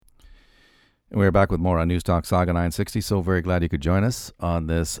We're back with more on News Talk Saga 960. So very glad you could join us on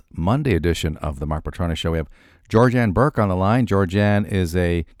this Monday edition of the Mark Petroni Show. We have Georgianne Burke on the line. Georgianne is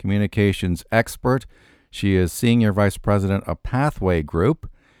a communications expert. She is Senior Vice President of Pathway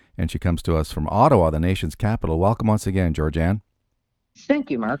Group, and she comes to us from Ottawa, the nation's capital. Welcome once again, Georgianne. Thank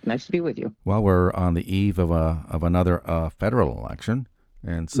you, Mark. Nice to be with you. Well, we're on the eve of another federal election.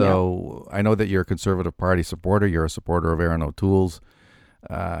 And so I know that you're a Conservative Party supporter. You're a supporter of Erin O'Toole's.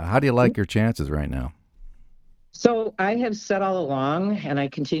 How do you like your chances right now? So I have said all along, and I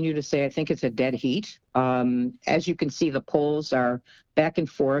continue to say, I think it's a dead heat. As you can see, the polls are back and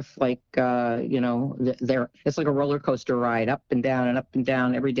forth, like, it's like a roller coaster ride, up and down and up and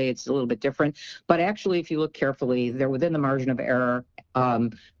down. Every day it's a little bit different. But actually, if you look carefully, they're within the margin of error.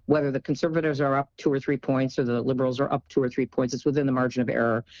 Whether the Conservatives are up 2 or 3 points or the Liberals are up 2 or 3 points, it's within the margin of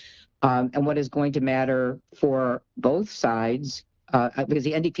error. And what is going to matter for both sides, because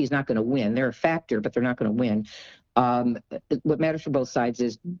the NDP is not going to win. They're a factor, but they're not going to win. What matters for both sides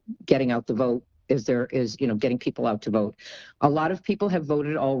is getting out the vote, getting people out to vote. A lot of people have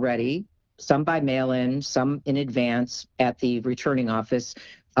voted already, some by mail-in, some in advance at the returning office.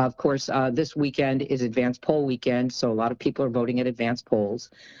 Of course, this weekend is advanced poll weekend, so a lot of people are voting at advanced polls.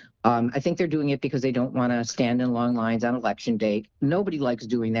 I think they're doing it because they don't want to stand in long lines on election day. Nobody likes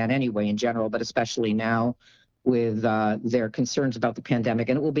doing that anyway in general, but especially now with their concerns about the pandemic.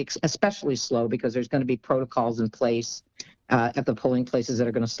 And it will be especially slow because there's going to be protocols in place at the polling places that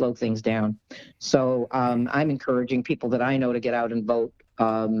are going to slow things down. So I'm encouraging people that I know to get out and vote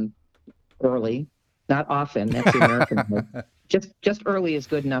early, not often. That's the American way. Just early is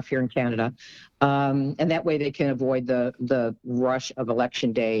good enough here in Canada. And that way they can avoid the rush of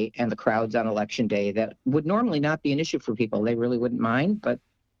election day and the crowds on election day that would normally not be an issue for people. They really wouldn't mind, but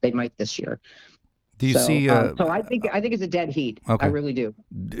they might this year. Do you see? So I think it's a dead heat. Okay. I really do.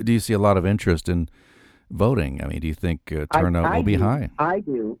 Do you see a lot of interest in voting? I mean, do you think turnout will be high? I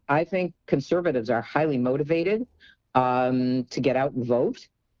do. I think Conservatives are highly motivated to get out and vote.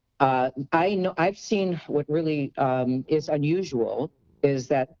 I've seen what really is unusual is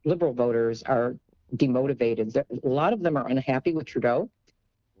that Liberal voters are demotivated. A lot of them are unhappy with Trudeau,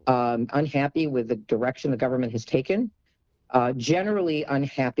 unhappy with the direction the government has taken. Generally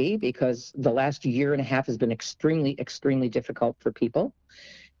unhappy because the last year and a half has been extremely, extremely difficult for people.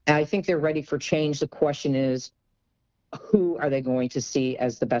 And I think they're ready for change. The question is, who are they going to see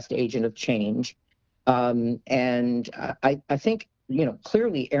as the best agent of change? I think,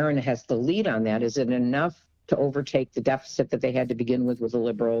 clearly Erin has the lead on that. Is it enough to overtake the deficit that they had to begin with the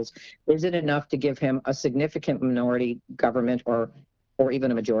Liberals? Is it enough to give him a significant minority government or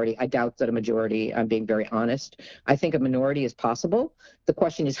even a majority? I doubt that a majority, I'm being very honest. I think a minority is possible. The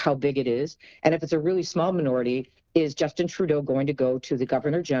question is how big it is. And if it's a really small minority, is Justin Trudeau going to go to the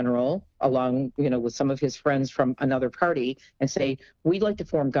Governor General along, with some of his friends from another party and say, we'd like to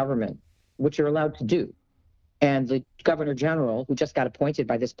form government, which you're allowed to do. And the Governor General, who just got appointed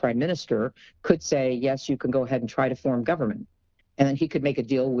by this Prime Minister, could say, yes, you can go ahead and try to form government. And then he could make a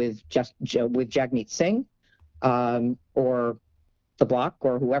deal with Jagmeet Singh or the Bloc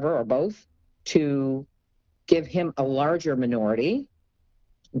or whoever or both to give him a larger minority,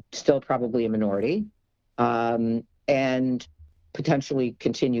 still probably a minority, and potentially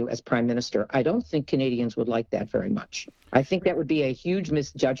continue as Prime Minister. I don't think Canadians would like that very much. I think that would be a huge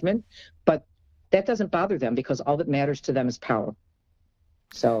misjudgment, but that doesn't bother them because all that matters to them is power.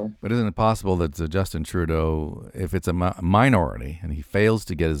 So, but isn't it possible that Justin Trudeau, if it's a minority and he fails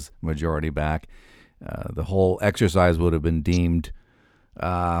to get his majority back, the whole exercise would have been deemed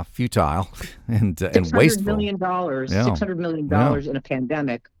futile and wasteful. $600 million in a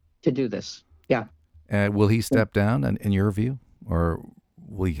pandemic to do this. Yeah. Will he step down in your view, or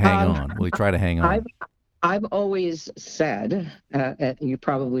will he hang on? Will he try to hang on? I've always said, you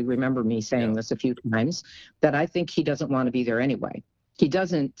probably remember me saying this a few times, that I think he doesn't want to be there anyway. He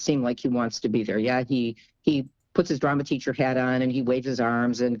doesn't seem like he wants to be there. Yeah, he puts his drama teacher hat on and he waves his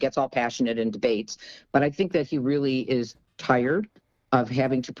arms and gets all passionate in debates. But I think that he really is tired of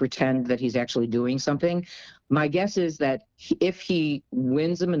having to pretend that he's actually doing something. My guess is that if he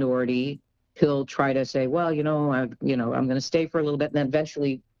wins a minority, he'll try to say, well, I'm going to stay for a little bit and then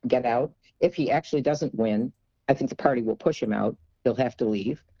eventually get out. If he actually doesn't win, I think the party will push him out. He'll have to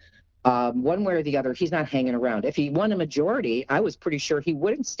leave. One way or the other, he's not hanging around. If he won a majority, I was pretty sure he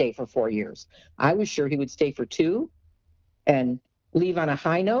wouldn't stay for 4 years. I was sure he would stay for 2 and leave on a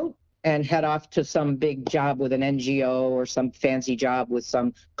high note and head off to some big job with an NGO or some fancy job with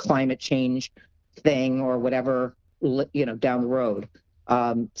some climate change thing or whatever, down the road.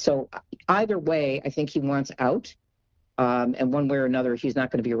 So either way, I think he wants out. And one way or another, he's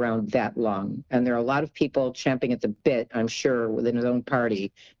not going to be around that long. And there are a lot of people champing at the bit, I'm sure, within his own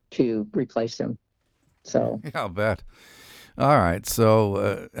party to replace him. So, Yeah, I'll bet. All right.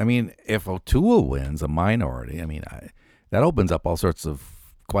 So, I mean, if O'Toole wins a minority, that opens up all sorts of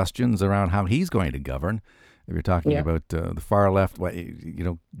questions around how he's going to govern. If you're talking yeah. about the far left,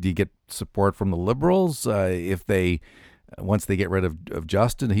 do you get support from the Liberals if they, once they get rid of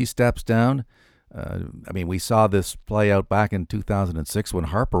Justin, he steps down? We saw this play out back in 2006 when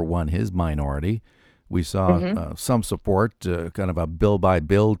Harper won his minority. We saw Mm-hmm. some support, kind of a bill by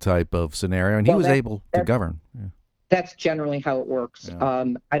bill type of scenario, and he Well, was able to govern. Yeah. that's generally how it works. Yeah.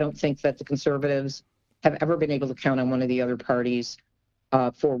 I don't think that the Conservatives have ever been able to count on one of the other parties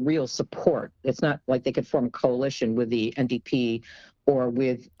for real support. It's not like they could form a coalition with the NDP or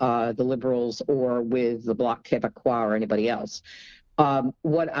with the Liberals or with the Bloc Québécois or anybody else.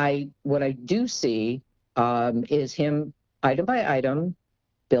 What I do see is him item by item,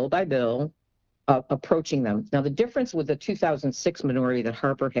 bill by bill, approaching them. Now, the difference with the 2006 minority that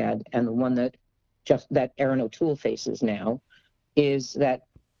Harper had and the one that Erin O'Toole faces now is that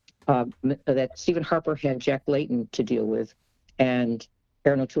that Stephen Harper had Jack Layton to deal with, and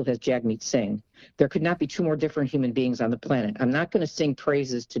Erin O'Toole has Jagmeet Singh. There could not be two more different human beings on the planet. I'm not going to sing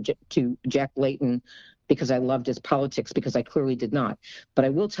praises to Jack Layton because I loved his politics, because I clearly did not. But I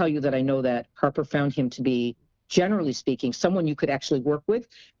will tell you that I know that Harper found him to be, generally speaking, someone you could actually work with,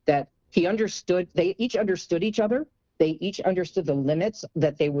 that he understood, they each understood each other. They each understood the limits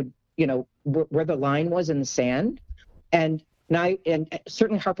that they would, where the line was in the sand. And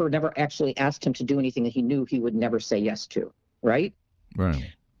certainly Harper never actually asked him to do anything that he knew he would never say yes to, right?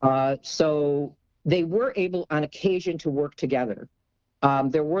 Right. So they were able on occasion to work together.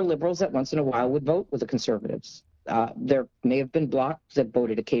 There were Liberals that once in a while would vote with the Conservatives. There may have been blocs that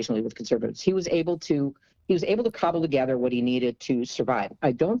voted occasionally with Conservatives. He was able to cobble together what he needed to survive.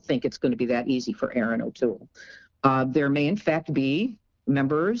 I don't think it's going to be that easy for Erin O'Toole. There may in fact be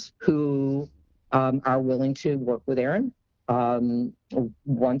members who are willing to work with Erin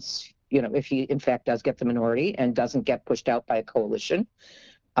once, if he in fact does get the minority and doesn't get pushed out by a coalition.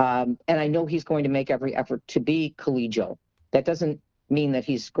 And I know he's going to make every effort to be collegial. That doesn't mean that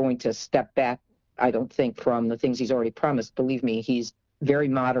he's going to step back, I don't think, from the things he's already promised. Believe me, he's very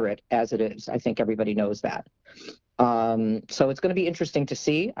moderate as it is. I think everybody knows that. So it's going to be interesting to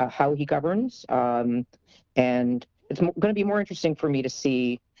see how he governs. And it's going to be more interesting for me to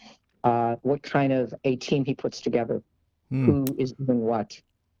see what kind of a team he puts together, who is doing what.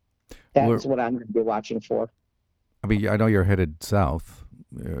 That's what I'm going to be watching for. I know you're headed south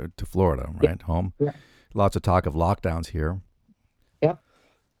to Florida, right? Yeah. Home. Yeah. Lots of talk of lockdowns here. Yep.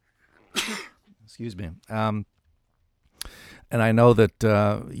 Excuse me. And I know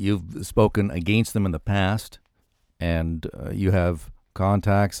that you've spoken against them in the past, and you have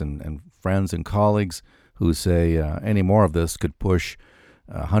contacts and friends and colleagues who say any more of this could push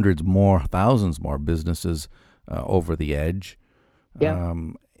hundreds more, thousands more businesses over the edge. Yeah.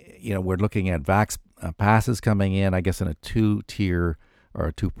 We're looking at vax passes coming in, I guess, in a two-tier or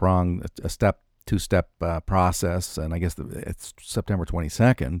a two-prong, two-step process, and I guess it's September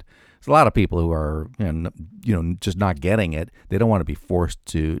 22nd. There's a lot of people who are, just not getting it. They don't want to be forced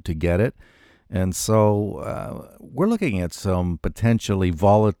to get it, and so we're looking at some potentially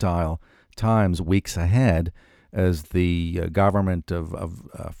volatile times, weeks ahead, as the government of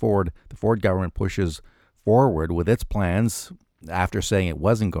Ford, the Ford government pushes forward with its plans after saying it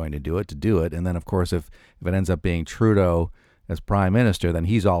wasn't going to do it, and then of course if it ends up being Trudeau as prime minister, then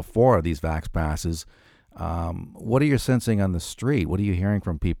he's all for these vax passes. What are you sensing on the street? What are you hearing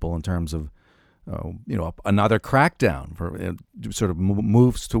from people in terms of another crackdown for sort of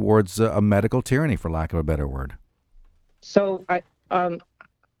moves towards a medical tyranny, for lack of a better word? So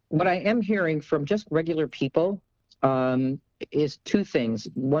what I am hearing from just regular people is two things.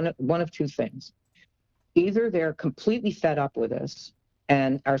 One of two things. Either they're completely fed up with this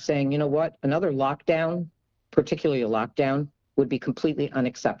and are saying, you know what, another lockdown, particularly a lockdown, would be completely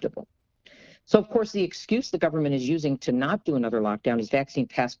unacceptable. So, of course, the excuse the government is using to not do another lockdown is vaccine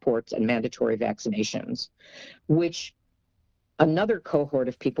passports and mandatory vaccinations, which another cohort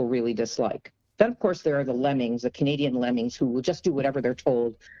of people really dislike. Then, of course, there are the lemmings, the Canadian lemmings, who will just do whatever they're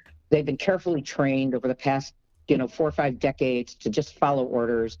told. They've been carefully trained over the past 4 or 5 decades to just follow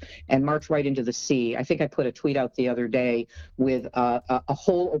orders and march right into the sea. I think I put a tweet out the other day with a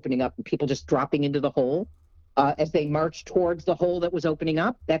hole opening up and people just dropping into the hole as they march towards the hole that was opening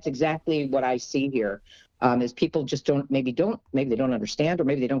up. That's exactly what I see here. Is people just maybe they don't understand, or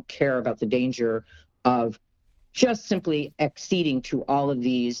maybe they don't care about the danger of just simply acceding to all of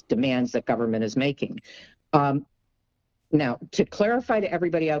these demands that government is making. Now, to clarify to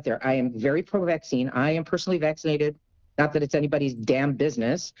everybody out there, I am very pro-vaccine. I am personally vaccinated. Not that it's anybody's damn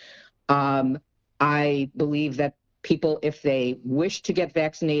business. I believe that people, if they wish to get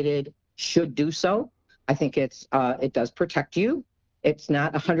vaccinated, should do so. I think it does protect you. It's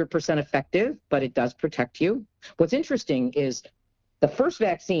not 100% effective, but it does protect you. What's interesting is the first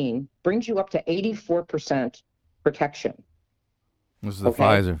vaccine brings you up to 84% protection. This is the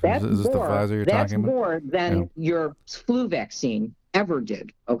Pfizer. Is this the Pfizer you're talking about? That's more than your flu vaccine ever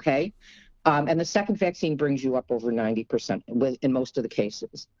did, okay? And the second vaccine brings you up over 90% in most of the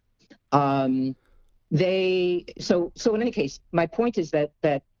cases. So in any case, my point is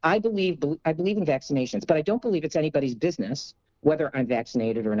that I believe in vaccinations, but I don't believe it's anybody's business whether I'm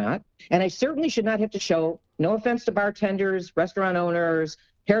vaccinated or not. And I certainly should not have to show, no offense to bartenders, restaurant owners,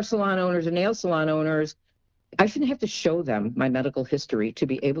 hair salon owners, and nail salon owners, I shouldn't have to show them my medical history to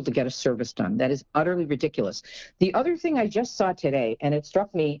be able to get a service done. That is utterly ridiculous. The other thing I just saw today, and it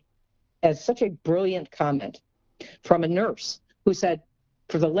struck me as such a brilliant comment from a nurse who said,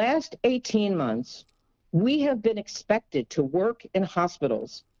 for the last 18 months, we have been expected to work in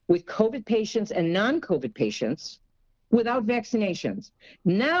hospitals with COVID patients and non-COVID patients without vaccinations.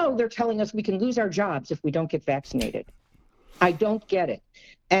 Now they're telling us we can lose our jobs if we don't get vaccinated. I don't get it.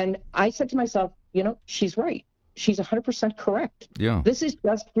 And I said to myself, she's right. She's 100% correct. Yeah. This is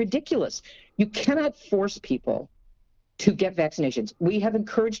just ridiculous. You cannot force people to get vaccinations. We have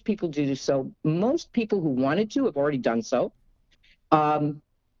encouraged people to do so. Most people who wanted to have already done so.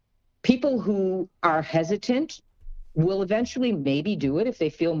 People who are hesitant will eventually maybe do it if they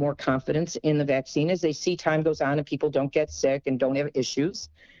feel more confidence in the vaccine as they see time goes on and people don't get sick and don't have issues.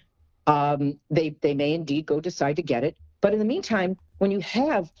 They may indeed decide to get it. But in the meantime, when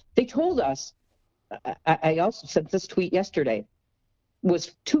they told us, I also said this tweet yesterday,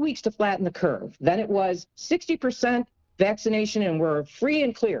 was 2 weeks to flatten the curve. Then it was 60% vaccination and we're free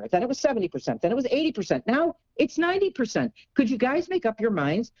and clear. Then it was 70%. Then it was 80%. Now it's 90%. Could you guys make up your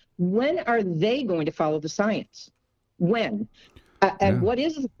minds? When are they going to follow the science? When? And what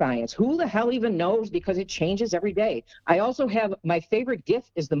is the science? Who the hell even knows? Because it changes every day. I also have my favorite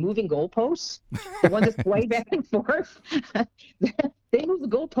GIF is the moving goalposts, the one that's way back and forth. They move the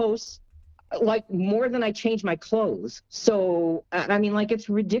goalposts like more than I change my clothes. So, I mean, like, it's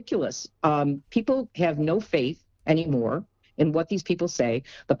ridiculous. People have no faith anymore in what these people say.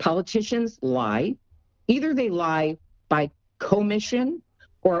 The politicians lie. Either they lie by commission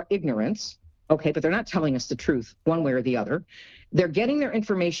or ignorance. Okay, but they're not telling us the truth one way or the other. They're getting their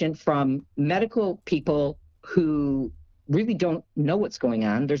information from medical people who really don't know what's going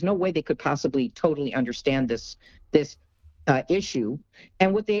on. There's no way they could possibly totally understand this issue.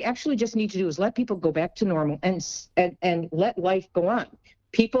 And what they actually just need to do is let people go back to normal and let life go on.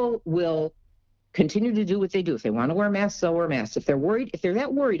 People will continue to do what they do. If they want to wear masks, they'll wear masks. If they're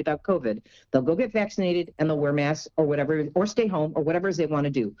that worried about COVID, they'll go get vaccinated and they'll wear masks or whatever, or stay home or whatever it is they want to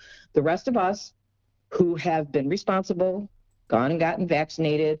do. The rest of us who have been responsible, gone and gotten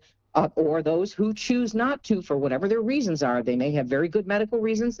vaccinated, or those who choose not to for whatever their reasons are, they may have very good medical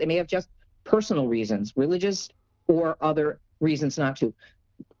reasons. They may have just personal reasons, religious or other reasons not to.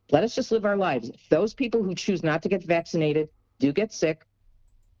 Let us just live our lives. If those people who choose not to get vaccinated do get sick,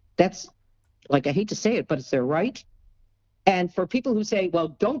 that's, like, I hate to say it, but it's their right. And for people who say, well,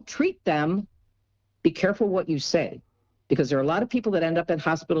 don't treat them, be careful what you say, because there are a lot of people that end up in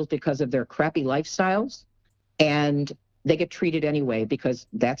hospitals because of their crappy lifestyles, and they get treated anyway because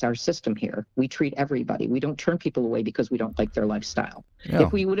that's our system here. We treat everybody. We don't turn people away because we don't like their lifestyle. Yeah.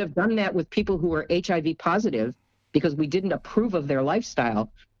 If we would have done that with people who are HIV positive because we didn't approve of their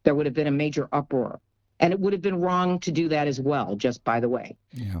lifestyle, there would have been a major uproar. And it would have been wrong to do that as well, just by the way.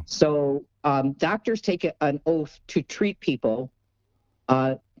 Yeah. So doctors take an oath to treat people,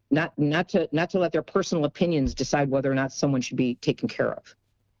 not to let their personal opinions decide whether or not someone should be taken care of.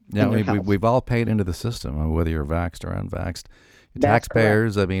 Yeah, we've all paid into the system, whether you're vaxxed or unvaxxed.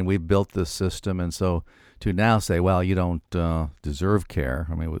 Taxpayers, correct. I mean, we've built this system, and so to now say, well, you don't deserve care.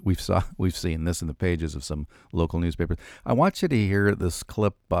 I mean, we've seen this in the pages of some local newspapers. I want you to hear this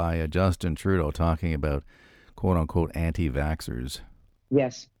clip by Justin Trudeau talking about quote unquote anti-vaxxers.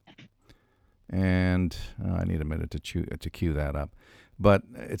 Yes. And I need a minute to cue that up, but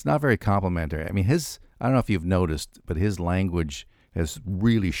it's not very complimentary. I mean, I don't know if you've noticed, but his language has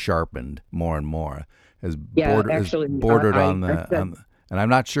really sharpened more and more. Has bordered on the, and I'm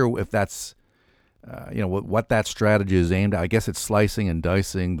not sure if that's, what that strategy is aimed at. I guess it's slicing and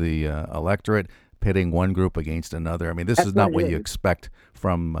dicing the electorate, pitting one group against another. I mean, this is not what you expect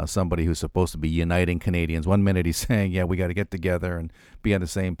from somebody who's supposed to be uniting Canadians. One minute he's saying, yeah, we got to get together and be on the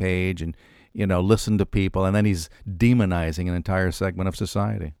same page, and listen to people, and then he's demonizing an entire segment of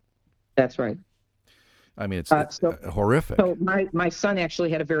society. That's right. I mean, it's horrific. So my son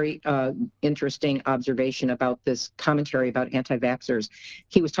actually had a very interesting observation about this commentary about anti-vaxxers.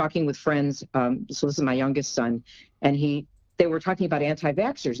 He was talking with friends. So this is my youngest son, and they were talking about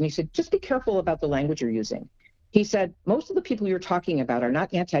anti-vaxxers, and he said, just be careful about the language you're using. He said, most of the people you're talking about are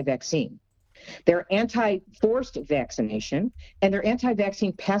not anti-vaccine. They're anti-forced vaccination, and they're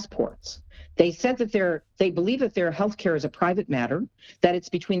anti-vaccine passports. They said that they believe that their health care is a private matter, that it's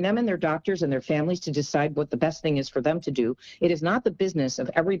between them and their doctors and their families to decide what the best thing is for them to do. It is not the business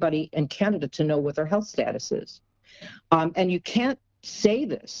of everybody in Canada to know what their health status is. And you can't say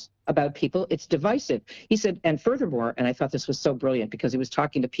this about people. It's divisive. He said, and furthermore, and I thought this was so brilliant because he was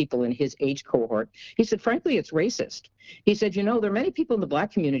talking to people in his age cohort. He said, frankly, it's racist. He said, there are many people in the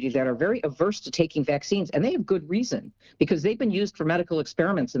Black community that are very averse to taking vaccines, and they have good reason because they've been used for medical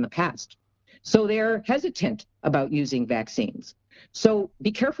experiments in the past. So they're hesitant about using vaccines. So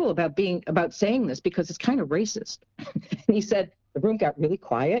be careful about saying this because it's kind of racist. And he said, the room got really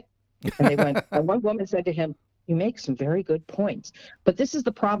quiet, and they went, and one woman said to him, you make some very good points. But this is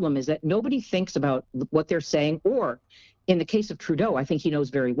the problem, is that nobody thinks about what they're saying, or in the case of Trudeau, I think he knows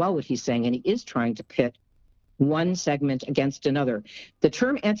very well what he's saying, and he is trying to pit one segment against another. The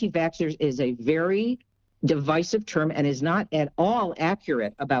term anti-vaxxers is a very divisive term and is not at all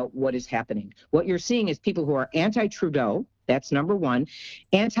accurate about what is happening. What you're seeing is people who are anti-Trudeau, that's number one,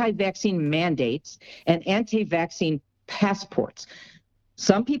 anti-vaccine mandates, and anti-vaccine passports.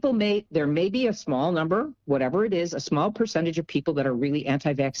 Some people there may be a small number, whatever it is, a small percentage of people that are really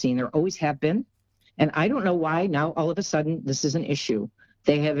anti-vaccine. There always have been. And I don't know why now all of a sudden this is an issue.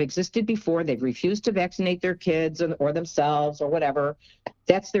 They have existed before. They've refused to vaccinate their kids or themselves or whatever.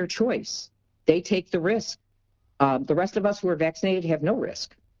 That's their choice. They take the risk. The rest of us who are vaccinated have no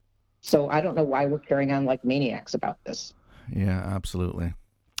risk. So I don't know why we're carrying on like maniacs about this. Yeah, absolutely.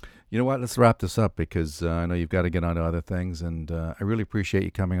 You know what? Let's wrap this up because I know you've got to get on to other things, and I really appreciate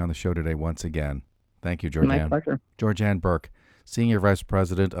you coming on the show today once again. Thank you, Georgianne. My pleasure. Georgianne Burke, Senior Vice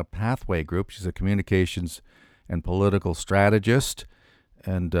President of Pathway Group. She's a communications and political strategist,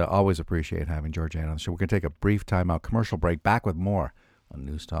 and always appreciate having Georgianne on the show. We're going to take a brief timeout, commercial break, back with more on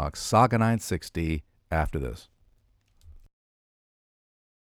News Talk Saga 960 after this.